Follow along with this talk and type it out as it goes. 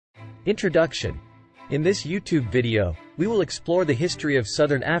Introduction. In this YouTube video, we will explore the history of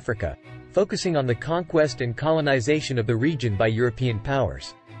Southern Africa, focusing on the conquest and colonization of the region by European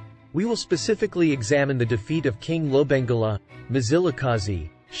powers. We will specifically examine the defeat of King Lobengula,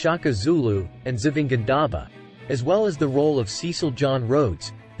 Mzilikazi, Shaka Zulu, and Zivingandaba, as well as the role of Cecil John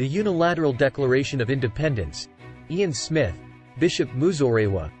Rhodes, the Unilateral Declaration of Independence, Ian Smith, Bishop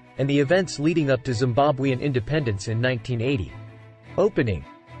Muzorewa, and the events leading up to Zimbabwean independence in 1980. Opening.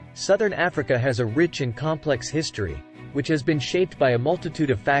 Southern Africa has a rich and complex history, which has been shaped by a multitude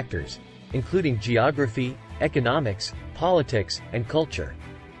of factors, including geography, economics, politics, and culture.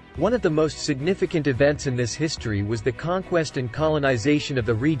 One of the most significant events in this history was the conquest and colonization of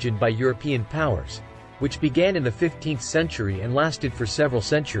the region by European powers, which began in the 15th century and lasted for several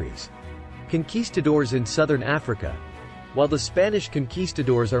centuries. Conquistadors in Southern Africa. While the Spanish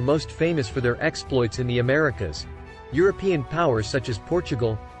conquistadors are most famous for their exploits in the Americas, European powers such as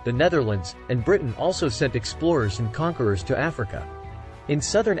Portugal, the Netherlands, and Britain also sent explorers and conquerors to Africa. In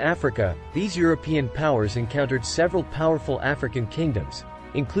Southern Africa, these European powers encountered several powerful African kingdoms,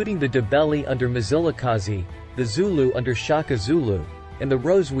 including the Ndebele under Mzilikazi, the Zulu under Shaka Zulu, and the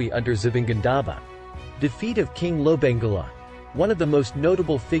Rozvi under Zivingandaba. Defeat of King Lobengula. One of the most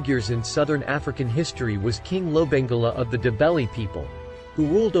notable figures in Southern African history was King Lobengula of the Ndebele people, who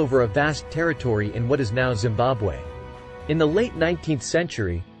ruled over a vast territory in what is now Zimbabwe. In the late 19th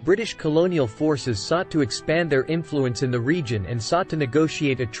century, British colonial forces sought to expand their influence in the region and sought to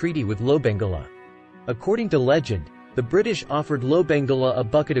negotiate a treaty with Lobengula. According to legend, the British offered Lobengula a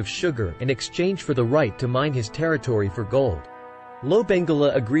bucket of sugar in exchange for the right to mine his territory for gold.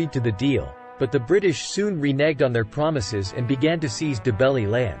 Lobengula agreed to the deal, but the British soon reneged on their promises and began to seize Ndebele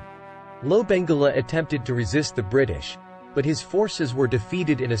land. Lobengula attempted to resist the British, but his forces were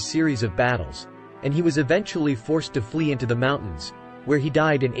defeated in a series of battles, and he was eventually forced to flee into the mountains, where he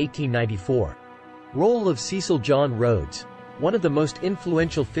died in 1894. Role of Cecil John Rhodes. One of the most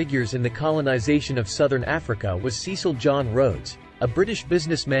influential figures in the colonization of Southern Africa was Cecil John Rhodes, a British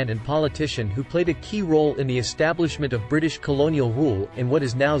businessman and politician who played a key role in the establishment of British colonial rule in what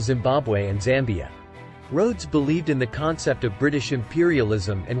is now Zimbabwe and Zambia. Rhodes believed in the concept of British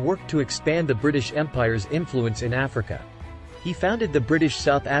imperialism and worked to expand the British Empire's influence in Africa. He founded the British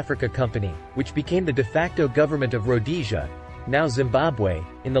South Africa Company, which became the de facto government of Rhodesia, now Zimbabwe,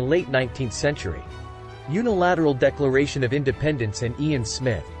 in the late 19th century. Unilateral Declaration of Independence and Ian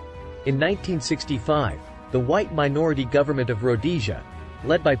Smith. In 1965, the white minority government of Rhodesia,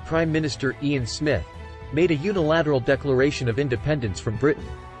 led by Prime Minister Ian Smith, made a unilateral declaration of independence from Britain.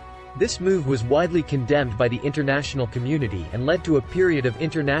 This move was widely condemned by the international community and led to a period of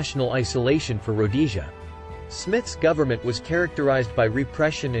international isolation for Rhodesia. Smith's government was characterized by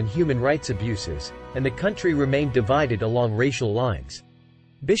repression and human rights abuses, and the country remained divided along racial lines.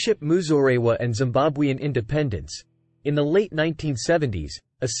 Bishop Muzorewa and Zimbabwean independence. In the late 1970s,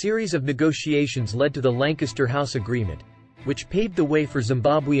 a series of negotiations led to the Lancaster House Agreement, which paved the way for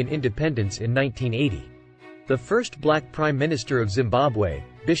Zimbabwean independence in 1980. The first black Prime Minister of Zimbabwe,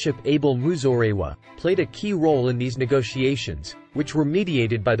 Bishop Abel Muzorewa, played a key role in these negotiations, which were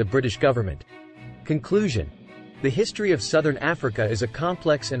mediated by the British government. Conclusion. The history of Southern Africa is a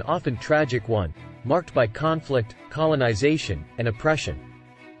complex and often tragic one, marked by conflict, colonization, and oppression.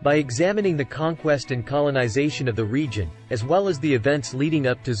 By examining the conquest and colonization of the region, as well as the events leading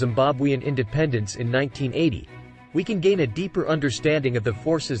up to Zimbabwean independence in 1980, we can gain a deeper understanding of the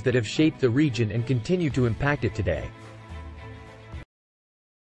forces that have shaped the region and continue to impact it today.